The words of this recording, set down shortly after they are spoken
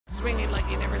swing it like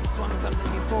you never swung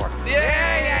something before. Yay!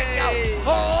 There you go.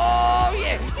 Oh,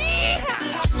 yeah.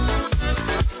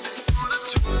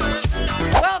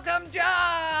 Welcome,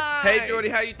 Josh. Hey, Jordy,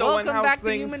 how you doing? Welcome How's back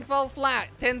things? to Human Fall Flat.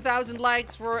 10,000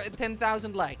 likes for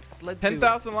 10,000 likes. Let's do it.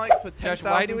 10,000 likes for 10,000 Josh,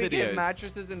 why do we videos. get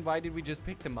mattresses and why did we just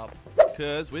pick them up?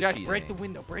 Because we're Josh, cheating. break the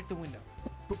window. Break the window.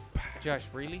 Josh,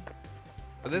 really?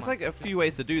 There's like a few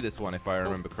ways to do this one, if I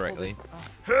remember correctly.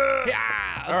 Yeah,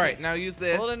 okay. All right, now use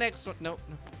this. Pull the next one. No.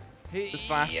 To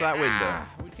slash that window.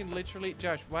 We can literally,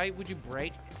 Josh, why would you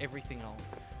break everything else?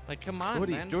 Like, come on,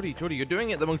 Jordy, man. Jordy, you're doing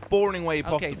it the most boring way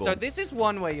possible. Okay, so this is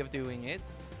one way of doing it.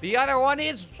 The other one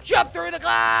is jump through the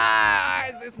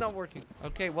glass. It's not working.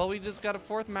 Okay, well, we just got a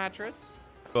fourth mattress.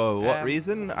 For what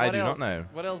reason? I do not know.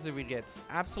 What else did we get?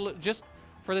 Just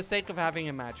for the sake of having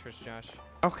a mattress, Josh.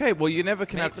 Okay, well, you never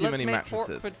can have too many Let's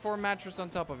mattresses. put four mattresses on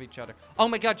top of each other. Oh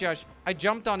my God, Josh! I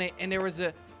jumped on it and there was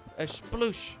a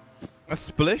sploosh. A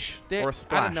splish or a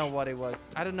splash? I don't know what it was.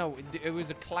 I don't know. It was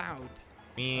a cloud.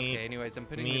 Okay, anyways, I'm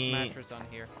putting this mattress on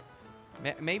here.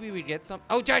 Maybe we get some.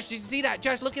 Oh, Josh, did you see that?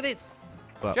 Josh, look at this.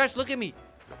 What? Josh, look at me.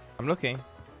 I'm looking.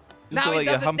 Now it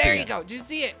doesn't. There you go. Did you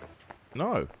see it?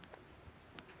 No.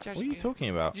 Josh, What are you talking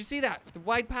about? Did you see that? The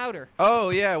white powder. Oh,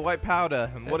 yeah, white powder.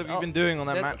 And what That's have you been doing on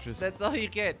that mattress? That's all you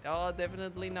get. Oh,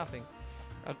 definitely nothing.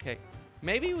 Okay.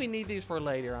 Maybe we need these for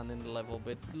later on in the level,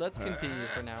 but let's continue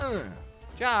for now.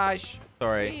 Josh.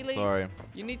 Sorry. Really? Sorry.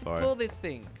 You need to pull this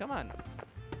thing. Come on.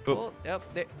 Pull.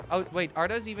 Oh, wait. Are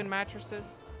those even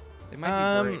mattresses? They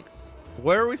might be bricks.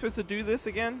 Where are we supposed to do this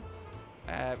again?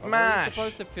 Are we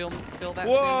supposed to fill that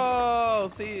Whoa!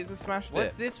 See, it's a smashed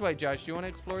What's this way, Josh? Do you want to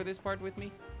explore this part with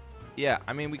me? Yeah,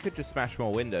 I mean, we could just smash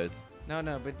more windows.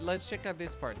 No, but let's check out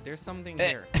this part. There's something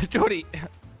here. Jordy,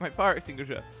 my fire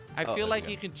extinguisher. I feel like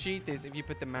you can cheat this if you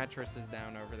put the mattresses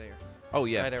down over there. Oh,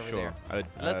 yeah, right over sure. there.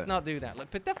 Let's not do that.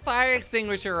 Put the fire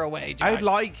extinguisher away, Josh. I'd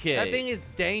like it. That thing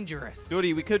is dangerous.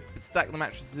 Jordy, we could stack the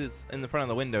mattresses in the front of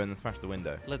the window and then smash the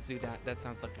window. Let's do that. That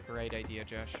sounds like a great idea,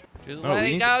 Josh. Just let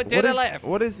it go to the left.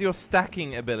 What is your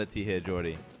stacking ability here,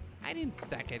 Jordy? I didn't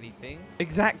stack anything.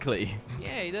 Exactly.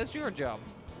 Yeah, that's your job.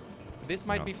 This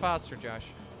might be faster,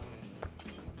 Josh.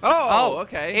 Oh,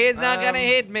 okay. It's not gonna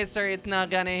hit, mister. It's not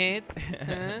gonna hit.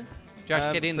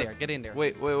 Josh, get in there. Get in there.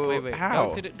 Wait. How?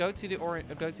 Go to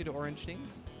the orange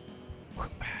things. All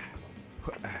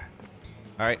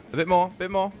right, a bit more.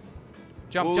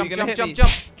 Jump.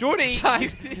 Jordy!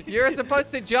 Josh, you're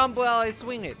supposed to jump while I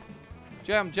swing it.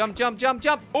 Jump.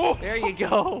 Oh. There you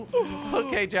go.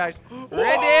 Okay, Josh.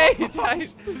 Ready?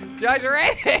 Josh,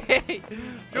 ready?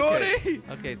 Jordy!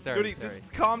 Okay, sorry. Jordy,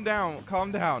 just calm down.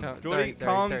 No, Jordy,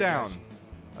 calm down. Josh.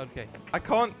 Okay. I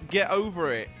can't get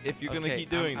over it if you're going to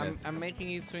keep doing this. I'm making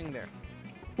you swing there.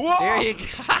 Whoa! There you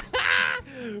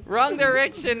go. Wrong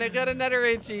direction. I got another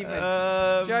achievement.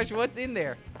 Josh, what's in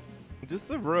there? Just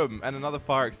a room and another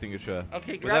fire extinguisher.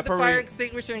 Okay, grab the fire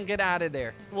extinguisher and get out of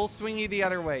there. We'll swing you the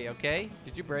other way, okay?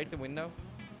 Did you break the window?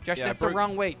 Josh, Yeah, that's the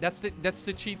wrong way. That's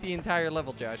to cheat the entire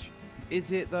level, Josh.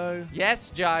 Is it though? Yes,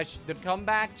 Josh. Come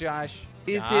back, Josh.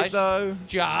 Is it though?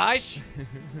 Josh.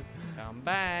 Come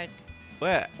back.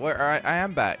 Where? I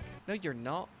am back. No, you're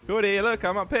not. Jordy, look,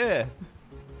 I'm up here.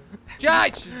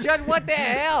 Josh, what the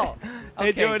hell? Hey,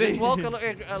 Okay, Jordy. just walk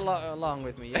along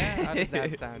with me, yeah? How does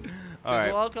that sound?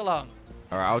 Just walk along.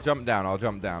 All right, I'll jump down,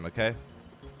 okay?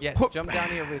 Yes, jump down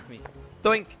here with me.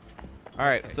 Doink. All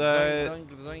right, Okay, so... Zoink,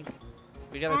 zoink.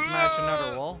 We gotta smash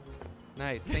another wall.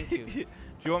 Nice, thank you. Do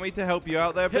you want me to help you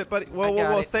out there a bit, buddy?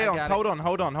 Whoa, stay on. Hold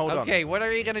on. Okay, what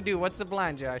are you gonna do? What's the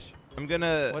plan, Josh? You're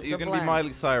gonna be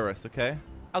Miley Cyrus, okay?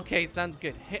 Okay, sounds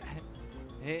good.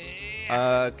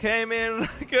 Came in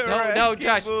like a No,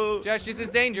 Josh. Josh, this is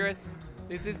dangerous.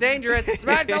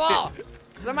 Smash the wall.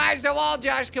 Smash the wall,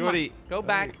 Josh. Come on. Go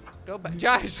back.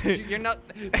 Josh, you're not.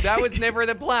 That was never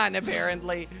the plan,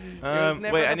 apparently.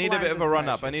 Wait, I need a bit of a run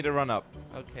up.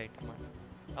 Okay, come on.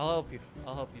 I'll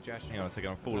help you, Josh. Hang on a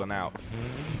second, I'm falling out.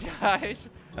 Josh,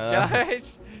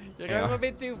 you're going a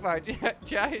bit too far.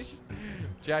 Josh,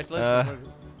 listen.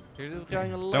 You're just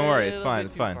going a little bit too far. Don't worry,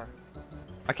 it's fine.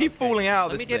 I keep falling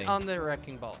out of this thing. Let me get on the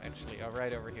wrecking ball, actually. Oh,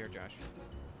 right over here, Josh.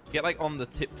 Get like on the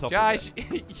top Josh, of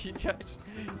it. Josh,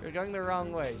 you're going the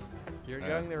wrong way.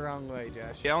 Going the wrong way,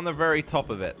 Josh. Get on the very top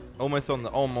of it. Almost on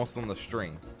the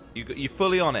string. You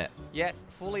fully on it? Yes,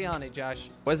 fully on it, Josh.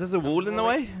 Where's there a wall in the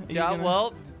way?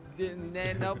 Well,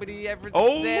 nobody ever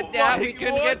said my, that we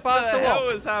couldn't get past the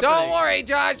wall. Don't worry,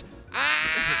 Josh.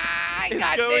 I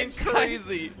got this. It's going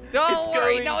crazy. Don't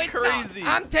worry. No, it's crazy.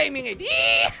 not. I'm taming it.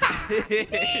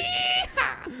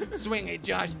 Swing it,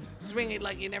 Josh. Swing it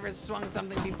like you never swung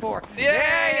something before. Yay!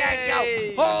 There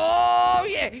you go. Oh,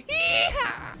 yeah.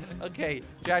 Yeehaw! Okay,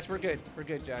 Josh, we're good. We're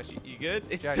good, Josh. You good?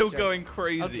 It's Josh, still Josh. going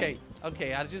crazy. Okay,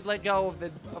 okay. I'll just let go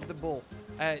of the bull.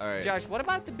 right. Josh, what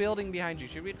about the building behind you?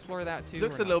 Should we explore that too?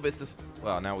 Looks a little bit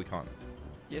well, now we can't.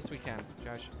 Yes, we can,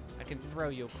 Josh. I can throw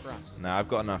you across. No, I've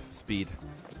got enough speed.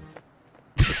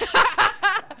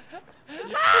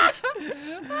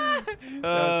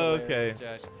 Okay.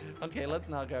 Josh. Okay, let's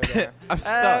not go there. I'm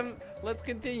stuck. Let's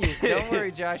continue. Don't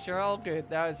worry, Josh. You're all good.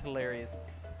 That was hilarious.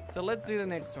 So let's do the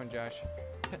next one, Josh.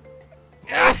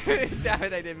 Damn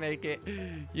it, I didn't make it.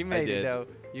 You made it, though.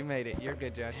 You made it. You're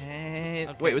good, Josh. And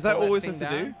Okay, wait, was that pull all we're thing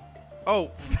supposed to do? down.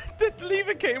 Oh, the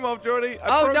lever came off, Jordy.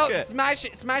 Oh, broke no. it. Smash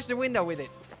it. Smash the window with it.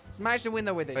 Smash the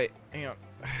window with it. Wait, hang on.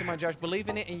 Come on, Josh. Believe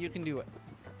in it, and you can do it.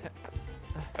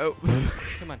 Oh.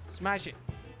 Come on. Smash it.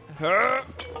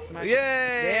 Smash Yay!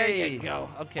 it. There you go.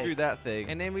 Okay. Screw that thing.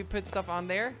 And then we put stuff on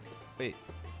there. Wait.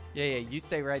 Yeah, yeah. You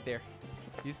stay right there.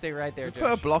 You stay right there, Just Josh.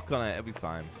 put a block on it. It'll be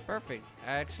fine. Perfect.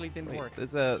 I actually didn't Wait, work.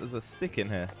 there's a stick in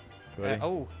here.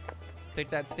 Oh, take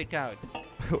that stick out.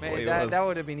 Man, Wait, that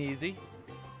would have been easy.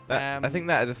 I think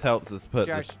that just helps us put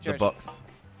the Josh. box.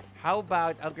 How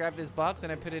about I'll grab this box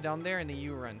and I put it on there and then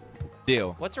you run.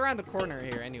 Deal. What's around the corner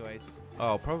here anyways?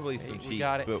 Oh, probably Hey, some we cheats,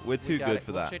 got it. but we're too good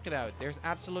for We'll that. check it out. There's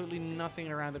absolutely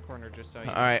nothing around the corner, just so you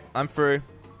know. All right, I'm through.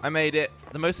 I made it.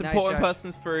 The most Nice, important Josh.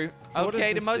 person's through. So what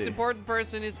Okay, does the this most do? important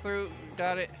person is through.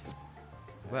 Got it.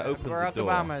 That opens Barack the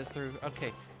door. Obama is through.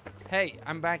 Okay. Hey,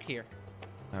 I'm back here.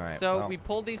 All right. So well, we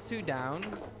pull these two down.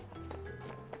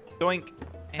 doink,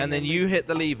 and then you hit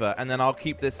the lever, and then I'll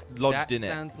keep this lodged in it.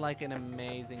 That sounds like an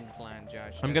amazing plan,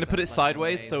 Josh. I'm That gonna put it sounds like an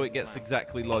sideways so it amazing gets plan.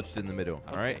 exactly lodged in the middle.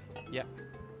 All right. Okay. Yep.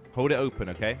 Hold it open,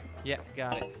 okay? Yep.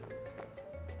 Got it.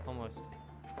 Almost.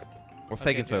 What's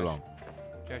Okay, taking so Josh. long?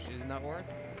 Josh, does it not work?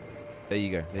 There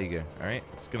you go. There you go. All right.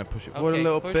 Just gonna push it forward Okay, a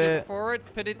little push bit. it forward.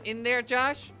 Put it in there,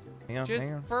 Josh. Hang on. Just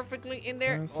hang on. perfectly in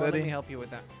there. Hang on, Oh, let steady. me help you with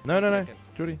that. No, One no, no, second.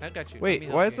 Jordy. I got you. Let Wait, me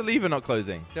why help is the you. lever not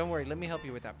closing? Don't worry. Let me help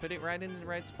you with that. Put it right in the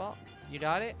right spot. You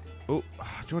got it? Oh,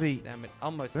 Jordy. Damn it.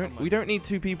 Almost. We almost. don't need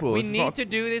two people. We It's need not, to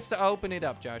do this to open it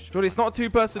up, Josh. Jordy, it's not a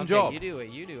two-person Okay, job. you do it.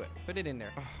 You do it. Put it in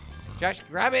there. Josh,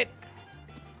 grab it.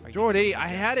 Are you Jordy, kidding I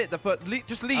me? had it.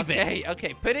 Just leave it. Okay,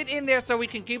 okay. Put it in there so we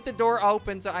can keep the door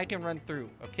open so I can run through,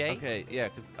 okay? Okay, yeah,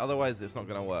 because otherwise it's not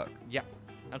gonna work. Yeah.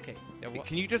 Okay.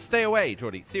 Can you just stay away,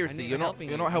 Jordy? Seriously, I'm you're not helping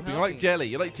you're you. not I'm helping. You're like helping. jelly.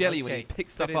 You're like jelly when you Okay, pick put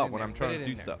stuff it up in when there, I'm put trying it to in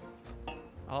do there. stuff.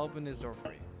 I'll open this door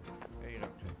for you. There you go.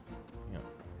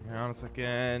 Hang on a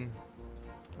second.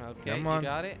 Okay, Come you on.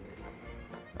 got it?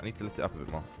 I need to lift it up a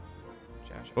bit more.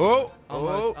 Josh. Oh,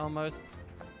 Almost. oh. Almost.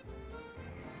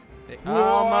 Whoa.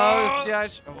 Almost,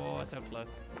 Josh. Oh, so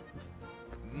close.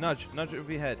 Nudge it with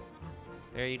your head.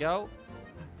 There you go.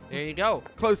 There you go.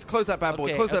 Close that bad boy.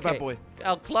 Okay, Close that okay. bad boy.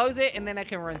 I'll close it and then I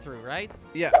can run through, right?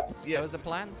 Yeah, That yeah. was the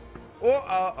plan?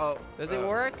 Oh. Does it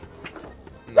work?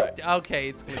 No. Okay,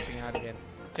 it's glitching out again.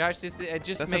 Josh, this is,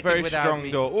 just That's make a very it without strong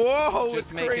me. door. Whoa, Just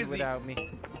it's make crazy. it without me.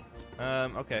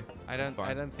 Okay. I that's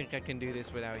fine. don't think I can do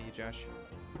this without you, Josh.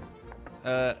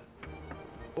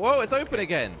 Whoa, it's open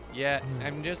again. Yeah,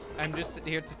 I'm just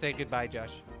here to say goodbye,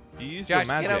 Josh. You used Josh,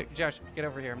 your magic. Josh, get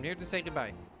over here. I'm here to say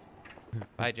goodbye.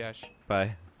 Bye, Josh.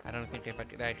 Bye. I don't think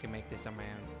I can make this on my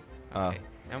own. Oh. Okay.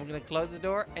 I'm gonna close the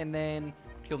door and then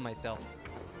kill myself.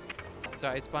 So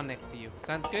I spawn next to you.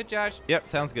 Sounds good, Josh? Yep,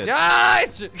 sounds good.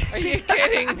 Josh! Are you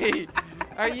kidding me?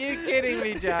 Are you kidding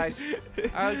me, Josh?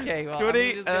 Okay, well, Jordy,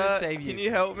 I'm just gonna save you. Can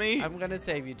you help me? I'm gonna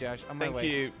save you, Josh. On my Thank way.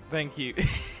 you. Thank you.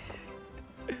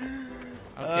 Okay,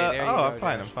 there you go, I'm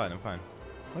fine. Josh. I'm fine.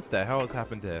 What the hell has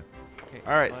happened here? Okay,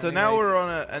 All right, well, so now anyways, we're on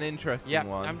an interesting yeah,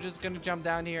 one. I'm just gonna jump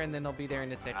down here and then I'll be there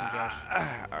in a second, Josh.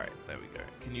 All right, there we go.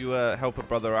 Can you help a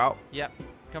brother out? Yep,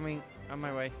 coming on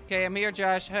my way. Okay, I'm here,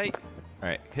 Josh. Hey. All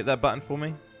right, hit that button for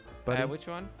me, buddy. Which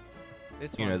one?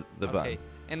 This You one. know, the button. Okay,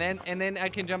 and then I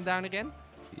can jump down again.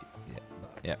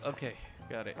 Yeah. Okay,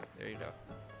 got it. There you go.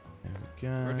 There we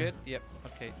go. We're good. Yep.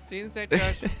 Okay. See you in a sec,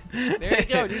 Josh. There you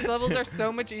go. These levels are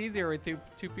so much easier with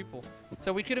two people.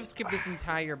 So we could have skipped this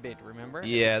entire bit. Remember? at the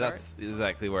Yeah, start? that's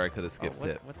exactly where I could have skipped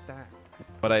it. What's that?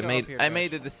 But Let's I go up here, I Josh.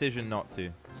 made a decision not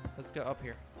to. Let's go up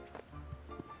here.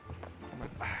 Come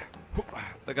on. Look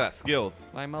at that skills.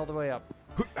 Climb all the way up.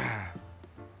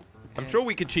 I'm sure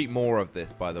we could cheat more of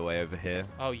this, by the way, over here.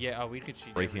 Oh yeah. Oh, we could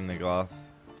cheat. Breaking the glass.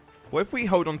 What if we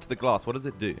hold on to the glass? What does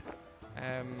it do?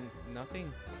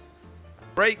 Nothing.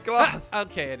 Break glass!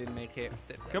 Okay, I didn't make it.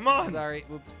 Come on! Sorry.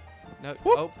 Whoops. No.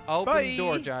 Whoop. Open the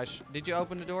door, Bye. Josh. Did you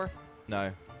open the door?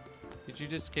 No, Did you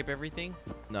just skip everything?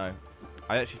 no.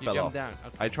 I actually You fell jumped off. down.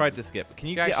 Okay. I tried to skip. Can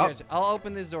you Josh, get up? Josh, I'll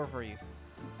open this door for you.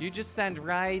 You just stand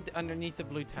right underneath the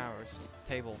blue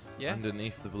tables. Yeah.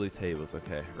 Underneath the blue tables.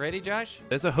 Okay. Ready, Josh?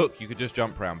 There's a hook you could just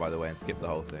jump around, by the way, and skip the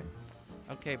whole thing.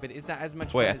 Okay, but is that as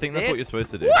much Wait, fun I think as that's what you're this?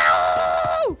 supposed to do.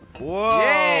 Whoa! Whoa!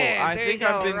 Yeah, I there think you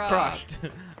go, I've been rocks.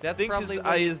 crushed. That's think probably his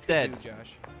what eye you is could dead. do,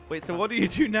 Josh. Wait, so what do you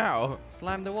do now?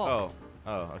 Slam the wall. Oh.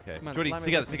 Oh, okay. Come on, Jordy, slam it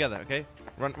together, with me. together, okay?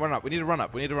 Run up. We need to run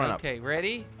up. We need to run up. Okay,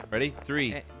 ready? Ready?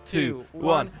 3, 2, 2,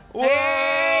 1. 1.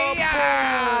 Hey,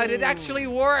 yeah! It actually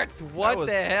worked. What That was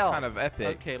the hell? kind of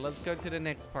epic. Okay, let's go to the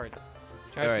next part. Josh,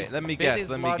 All right, this let me bit guess. is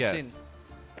Let me lodged guess.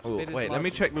 Oh, Bit is wait, let me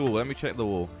lodged check the wall. Let me check the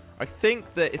wall. I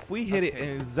think that if we hit it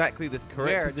Okay. in exactly this in.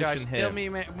 correct Where, position Josh? here, Tell me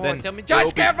more. then Tell me. it'll Josh,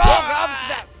 be- careful! Ah!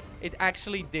 Oh, stop. It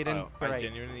actually didn't Oh, I break.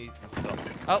 genuinely stop.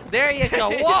 Oh, there you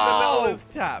go. The Whoa! little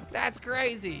tap. That's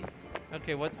crazy.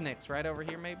 Okay, what's next? Right over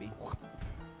here, maybe?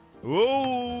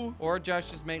 Whoa! Or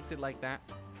Josh just makes it like that.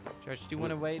 Josh, do you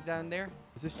want to wait down there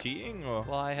Is this cheating or?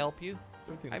 while I help you? I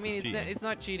don't think I this mean, is it's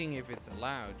not cheating if it's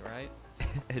allowed, right?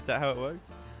 cheating. Is that how it works?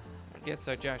 I guess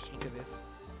so, Josh. Look at this.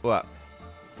 What?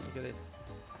 Look at this.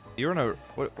 You're on a.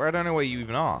 Where I don't know where you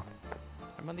even are.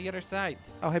 I'm on the other side.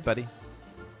 Oh, hey, buddy.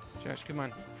 Josh, come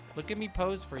on. Look at me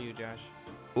pose for you, Josh.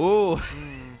 Ooh.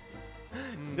 Mm.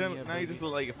 You don't, Yeah, now you baby. just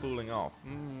look like you're falling off.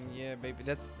 Yeah, baby.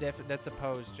 That's a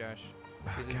pose, Josh.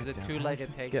 This is a God damn it, two-legged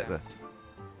let's just get takedown. this.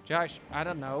 Josh, I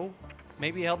don't know.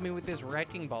 Maybe help me with this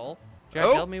wrecking ball. Josh,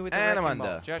 Oh, help me with the and I'm wrecking ball.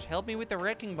 under. Josh, help me with the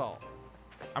wrecking ball.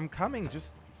 I'm coming.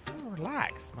 Just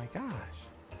relax. My gosh.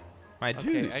 My Okay,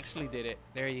 dude. I actually did it.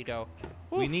 There you go.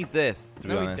 We Oof. need this, to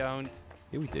be No, we honest. don't.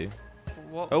 Yeah, we do.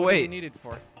 What, Oh, what wait. do we need it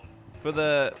for? For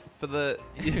the the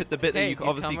bit that Hey, you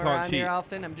obviously come can't around cheat. here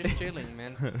often? I'm just chilling,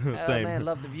 man. Oh, Same. man,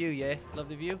 love the view, yeah? Love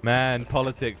the view? Man,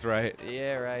 politics, right?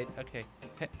 Yeah, right. Okay.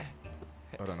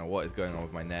 I don't know what is going on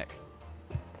with my neck.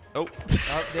 Oh.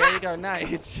 Oh, there you go.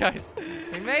 Nice, Josh.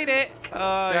 We made it. Josh,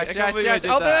 I can't Josh, believe I Josh,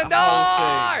 did open the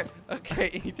that door! Okay,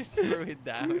 he just threw it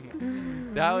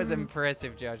down. That was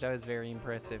impressive, Josh. That was very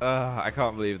impressive. I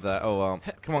can't believe that. Oh, well.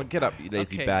 Come on, get up, you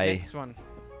lazy Okay, bay. next one.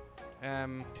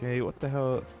 Okay, what the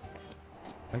hell?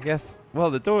 I guess,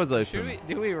 well, the door is open.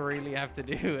 Do we really have to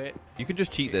do it? You can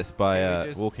just cheat this by Can we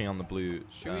just- walking on the blue.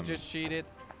 Should we just cheat it?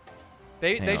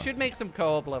 hang They on. should make some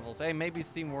co-op levels. Hey, maybe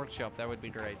Steam Workshop. That would be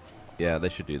great. Yeah, they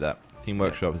should do that. Team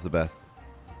Workshop is the best.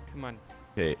 Come on.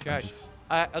 Okay, Josh.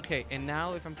 Okay, and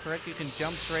now, if I'm correct, you can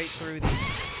jump straight through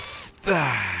this.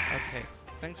 Okay.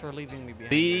 Thanks for leaving me behind.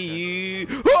 See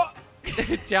there,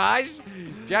 you. Josh.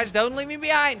 Josh, don't leave me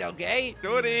behind, okay?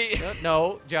 Jordy.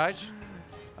 No, Josh.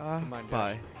 Come on, Josh.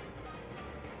 Bye.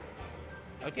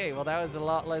 Okay, well, that was a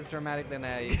lot less dramatic than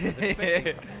I was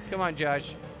expecting. Come on,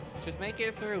 Josh. Just make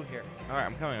it through here. All right,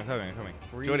 I'm coming.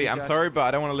 Really, Jordy, I'm Josh? sorry, but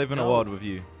I don't want to live in a No. world with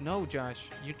you. No, Josh.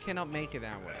 You cannot make it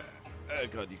that way. Oh,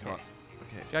 God, you can't.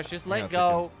 Okay. Josh, just Hang on let a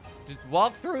go. Just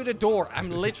walk through the door.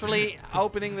 I'm literally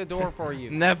opening the door for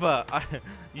you. Never.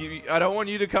 I don't want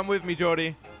you to come with me,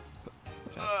 Jordy.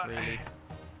 Josh, really?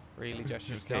 Really, Josh,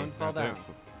 just Okay, don't fall no, down. Da,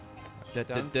 Just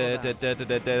da, don't da, fall da, down.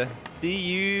 da, da, da. See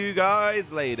you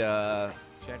guys later.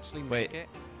 Did you actually Wait. make it?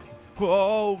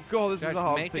 Oh, God, this Josh, is a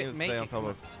hard make thing it- to make stay it, on top come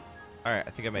of. All right, I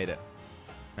think I made it.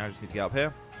 Now I just need to get up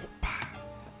here.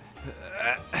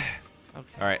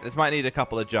 Okay. All right, this might need a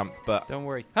couple of jumps, but Don't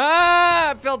worry.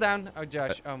 Ah! I fell down. Oh,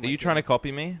 Josh. Oh, are my you trying to goodness.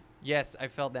 copy me? Yes, I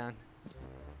fell down.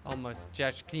 Almost.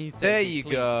 Josh, can you save There me, you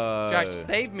please? go. Josh,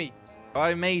 save me.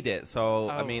 I made it, so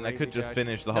I Oh, mean, I really, could just Josh?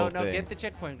 finish the no, whole No, thing. get the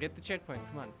checkpoint. Get the checkpoint.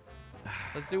 Come on.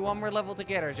 Let's do one more level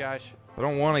together, Josh. I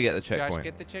don't want to get the Josh, checkpoint.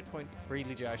 get the checkpoint.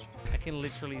 Really, Josh. I can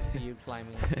literally see you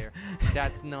climbing up there.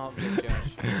 That's not good,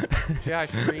 Josh.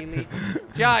 Josh, really?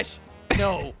 Josh,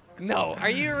 no. No. Are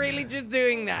you really just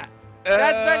doing that?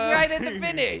 That's not right at the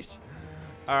finish.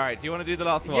 All right, do you want to do the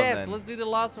last one Yes, then? let's do the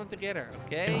last one together,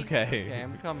 okay? Okay. Okay,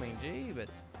 I'm coming.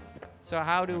 Jeebus. So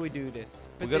how do we do this?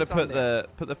 We're Put gonna this on put there.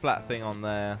 the flat thing on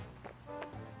there,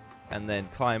 and then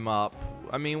climb up.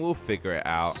 I mean, we'll figure it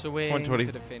out. Swing Come on, Jordy.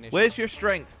 to the finish. Where's your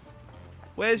strength?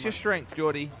 Where's Come your on. strength,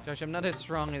 Jordy? Josh, I'm not as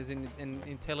strong as and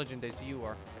intelligent as you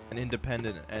are. And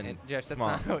independent and Josh, that's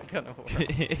smart. not how it's gonna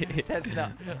work. That's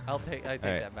not. I take Alright.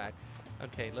 that back.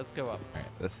 Okay, let's go up. All right,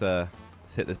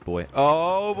 let's hit this boy.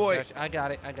 Oh boy! Josh, I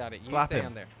got it. I got it. You Slap stay him.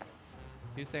 on there.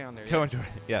 You stay on there. Come on, Jordy.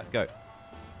 Yeah, go.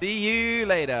 See you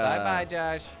later. Bye bye,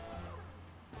 Josh.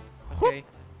 Okay.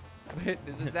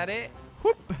 Is that it?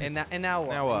 Whoop. And now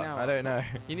what? Now what? And now I don't know.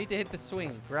 You need to hit the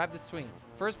swing. Grab the swing.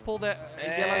 First, pull the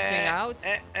yellow thing out.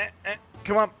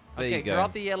 Come on. There Okay, you go.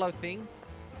 drop the yellow thing.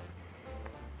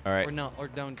 All right. Or no, or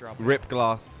don't drop it. Rip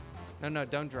glass. No,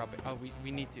 don't drop it. Oh, we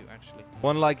need to actually.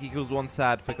 One like equals one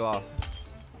sad for glass.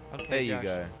 Okay, There Josh. you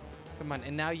go. Come on,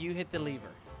 and now you hit the lever.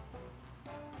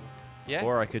 Yeah.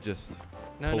 Or I could just.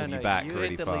 pulling you back You really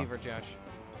hit the far. lever, Josh.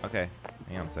 Okay,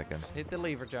 hang on a second. Just hit the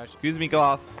lever, Josh. Excuse me,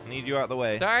 Glass. I need you out the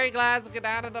way. Sorry, Glass. Get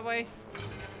out of the way.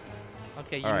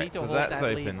 Okay, you need to hold that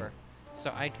lever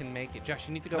so I can make it. Josh,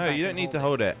 you need to go back. No, you don't need to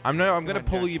hold it. I'm gonna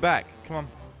pull you back. Come on.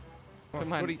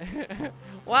 Come on.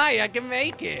 Why? I can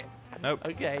make it. Nope.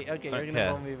 Okay, you're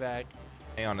gonna pull me back.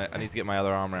 Hang on, I need to get my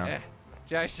other arm around.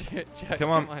 Josh, come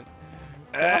on.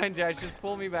 Come on, Josh, just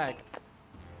pull me back.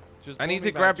 I need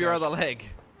to grab your other leg.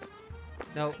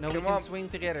 No, we can swing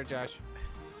together, Josh.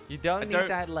 You don't need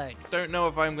that leg. Don't know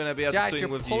if I'm gonna be able to swing with you.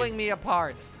 Josh, you're pulling me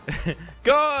apart.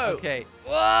 Go! Okay.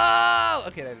 Whoa!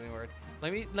 Okay, that didn't work.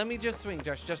 Let me just swing,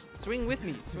 Josh. Just swing with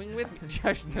me. Swing with me,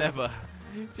 Josh. Never.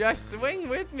 Josh, swing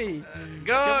with me.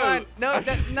 Go! Come on. No,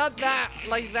 not that.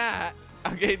 Like that.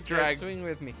 I'm getting dragged. Josh, swing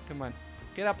with me. Come on.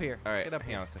 Get up here. All right. Get up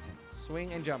hang here. on a second.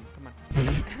 Swing and jump. Come on.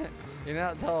 You're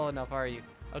not tall enough, are you?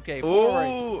 Okay, forwards.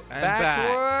 Ooh, and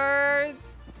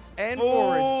backwards. And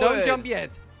forwards. Don't jump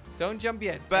yet. Don't jump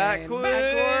yet. Backwards.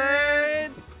 And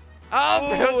backwards.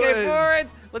 Oh, okay,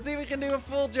 forwards. Let's see if we can do a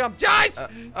full jump. Josh!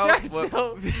 Josh,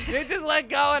 no. You just let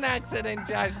go on accident,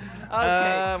 Josh. Okay.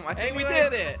 I think we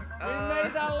did it. We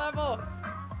made that level.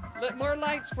 More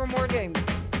likes for more games.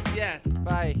 Yes.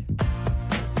 Bye.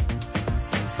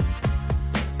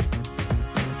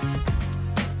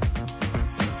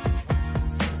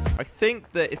 I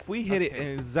think that if we hit it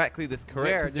in exactly this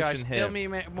correct position Josh, here, tell me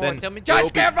more. then Tell me. Josh,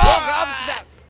 careful!